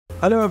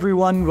Hello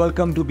everyone,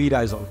 welcome to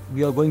Ryzel.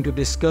 We are going to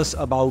discuss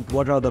about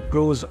what are the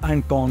pros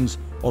and cons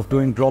of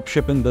doing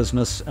dropshipping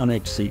business on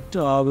Etsy.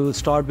 We will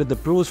start with the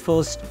pros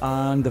first,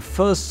 and the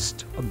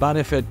first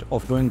benefit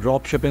of doing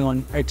dropshipping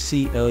on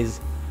Etsy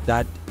is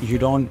that you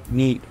don't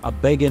need a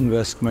big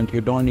investment. You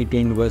don't need to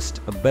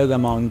invest a big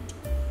amount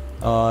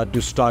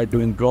to start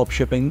doing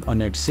dropshipping on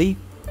Etsy.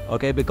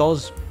 Okay,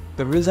 because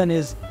the reason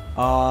is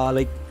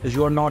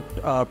you are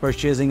not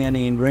purchasing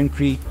any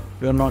inventory.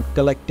 You're not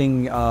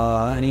collecting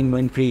any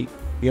inventory,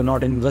 you're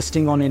not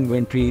investing on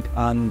inventory,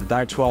 and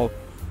that's why.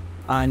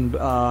 And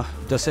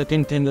the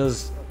second thing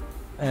is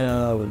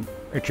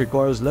it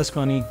requires less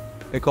money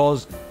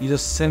because you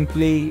just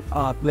simply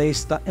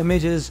place the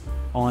images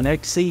on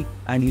Etsy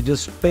and you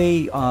just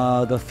pay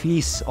the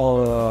fees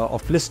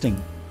of listing.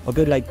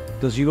 Okay, like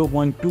the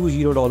 $0.20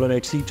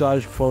 Etsy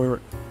charge for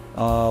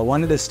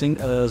one listing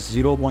is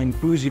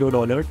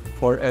 $0.20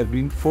 for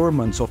every 4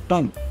 months of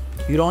time.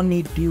 You don't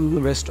need to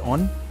invest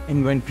on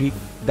inventory.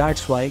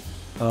 That's why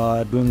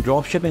doing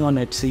dropshipping on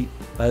Etsy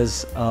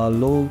is a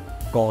low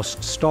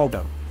cost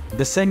startup.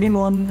 The second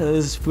one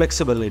is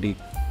flexibility.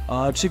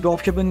 Etsy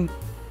dropshipping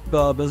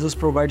business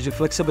provides you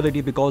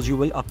flexibility because you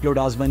will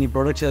upload as many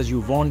products as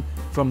you want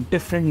from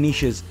different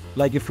niches.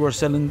 Like if you are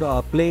selling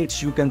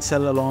plates, you can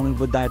sell along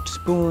with that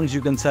spoons,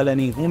 you can sell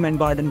any home and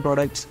garden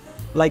products.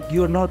 Like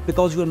you're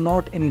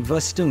not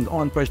investing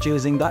on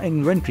purchasing the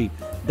inventory.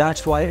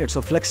 That's why it's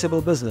a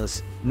flexible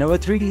business. Number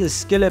 3 is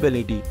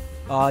scalability.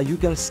 You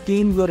can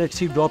scale your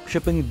Etsy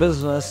dropshipping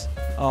business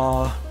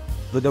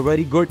with a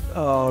very good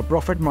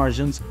profit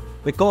margins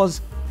because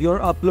you're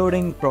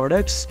uploading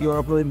products, you're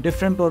uploading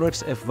different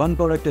products. If one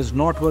product is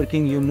not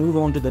working, you move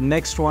on to the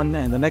next one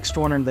and the next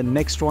one and the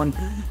next one.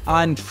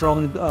 And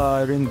from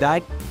in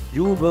that,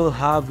 you will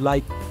have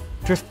like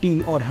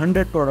 50 or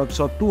 100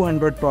 products or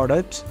 200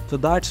 products. So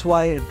that's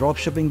why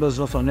dropshipping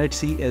business on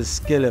Etsy is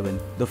scalable.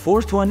 The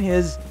fourth one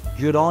is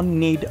you don't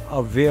need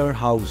a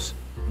warehouse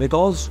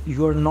because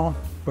you're not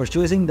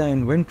purchasing the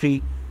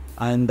inventory,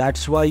 and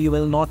that's why you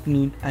will not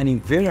need any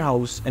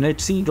warehouse. In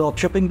Etsy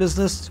dropshipping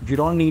business, you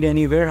don't need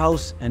any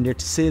warehouse and it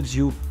saves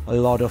you a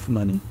lot of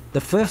money. The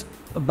fifth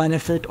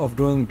benefit of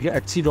doing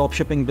Etsy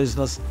dropshipping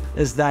business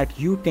is that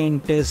you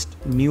can test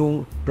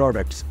new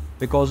products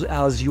because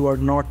as you are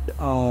not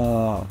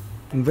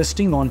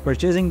investing on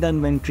purchasing the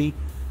inventory,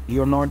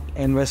 you're not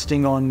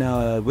investing on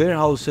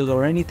warehouses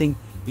or anything.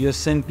 You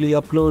simply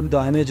upload the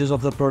images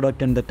of the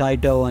product and the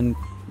title and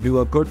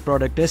do a good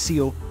product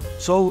SEO.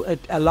 So it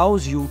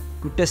allows you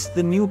to test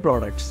the new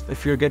products.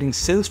 If you're getting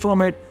sales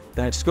from it,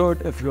 that's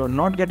good. If you're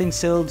not getting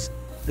sales,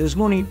 there's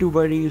no need to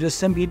worry. You just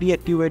simply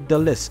deactivate the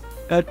list.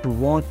 It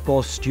won't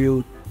cost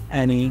you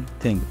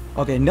anything.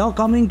 Okay, now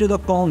coming to the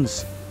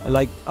cons,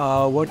 like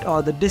what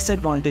are the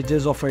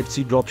disadvantages of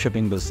Etsy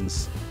dropshipping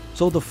business?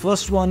 So the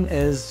first one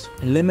is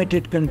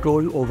limited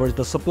control over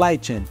the supply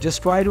chain.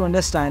 Just try to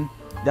understand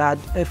that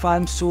if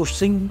I'm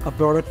sourcing a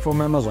product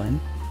from Amazon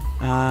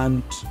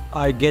and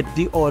I get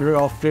the order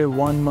after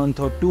 1 month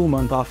or 2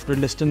 months after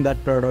listing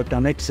that product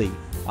on Etsy,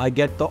 I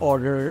get the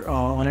order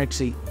on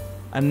Etsy,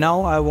 and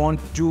now I want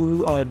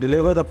to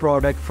deliver the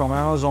product from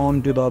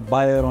Amazon to the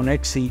buyer on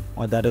Etsy,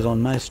 or that is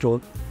on my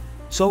store.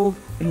 So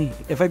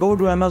if I go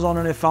to Amazon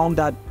and I found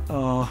that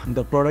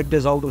the product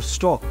is out of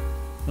stock,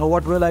 now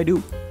what will I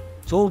do?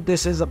 So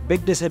this is a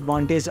big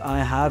disadvantage.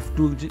 I have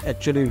to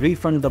actually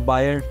refund the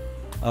buyer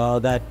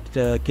that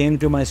came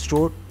to my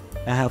store.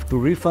 I have to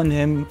refund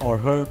him or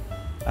her,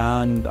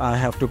 and I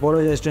have to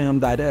apologize to him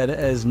that it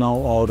is now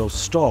out of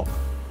stock.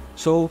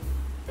 So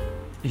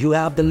you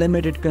have the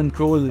limited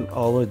control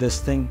over this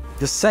thing.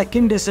 The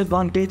second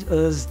disadvantage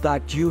is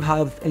that you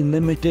have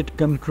limited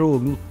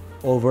control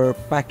over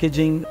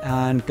packaging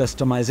and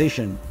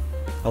customization.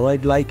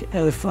 Alright, like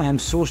if I am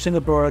sourcing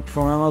a product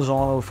from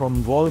Amazon or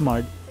from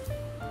Walmart,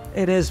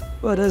 it is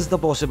the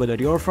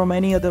possibility, or from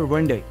any other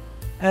vendor,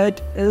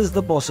 it is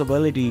the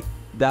possibility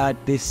that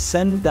they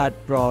send that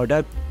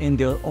product in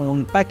their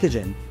own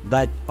packaging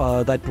that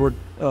would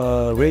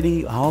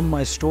really harm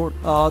my store.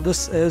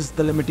 This is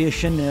the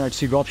limitation in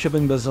Etsy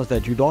dropshipping business,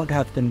 that you don't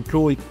have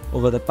control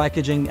over the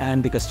packaging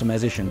and the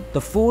customization.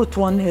 The fourth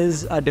one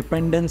is a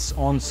dependence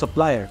on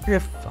supplier.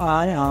 If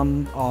I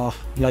am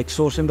like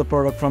sourcing the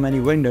product from any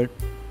vendor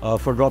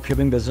for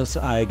dropshipping business,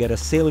 I get a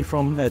sale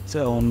from it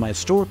on my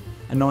store,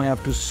 and now I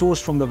have to source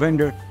from the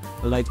vendor.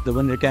 Like the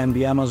vendor can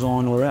be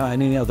Amazon or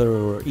any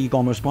other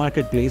e-commerce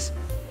marketplace.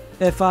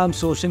 If I'm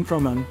sourcing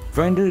from a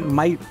vendor,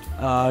 might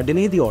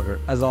delay the order.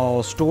 As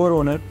a store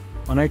owner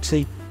on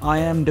Etsy, I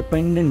am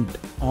dependent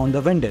on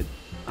the vendor.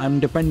 I'm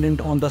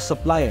dependent on the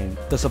supplier.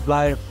 The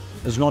supplier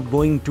is not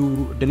going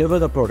to deliver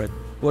the product.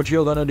 What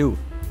you're gonna do?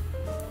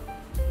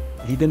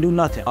 He can do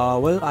nothing.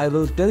 Well, I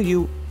will tell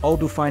you how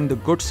to find the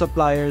good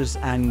suppliers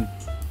and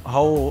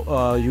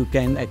how you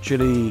can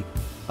actually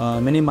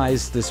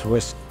minimize this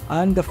risk.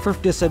 And the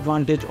fifth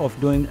disadvantage of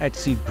doing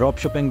Etsy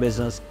dropshipping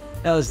business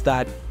is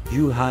that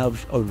you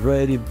have a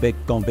very big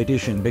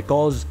competition,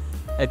 because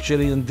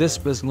actually in this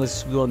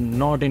business you're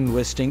not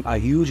investing a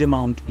huge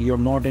amount. You're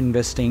not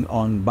investing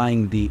on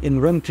buying the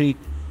inventory.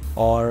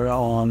 or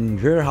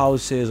on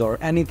warehouses or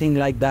anything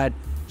like that.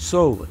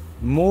 So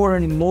more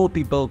and more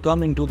people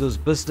come into this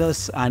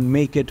business and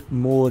make it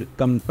more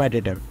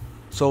competitive.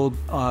 So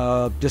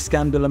this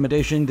can be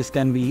limitation, this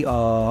can be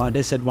a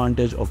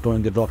disadvantage of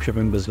doing the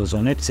dropshipping business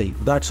on Etsy.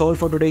 That's all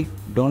for today.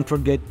 Don't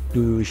forget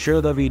to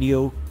share the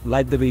video,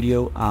 like the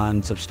video,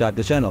 and subscribe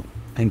the channel.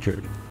 Thank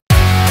you.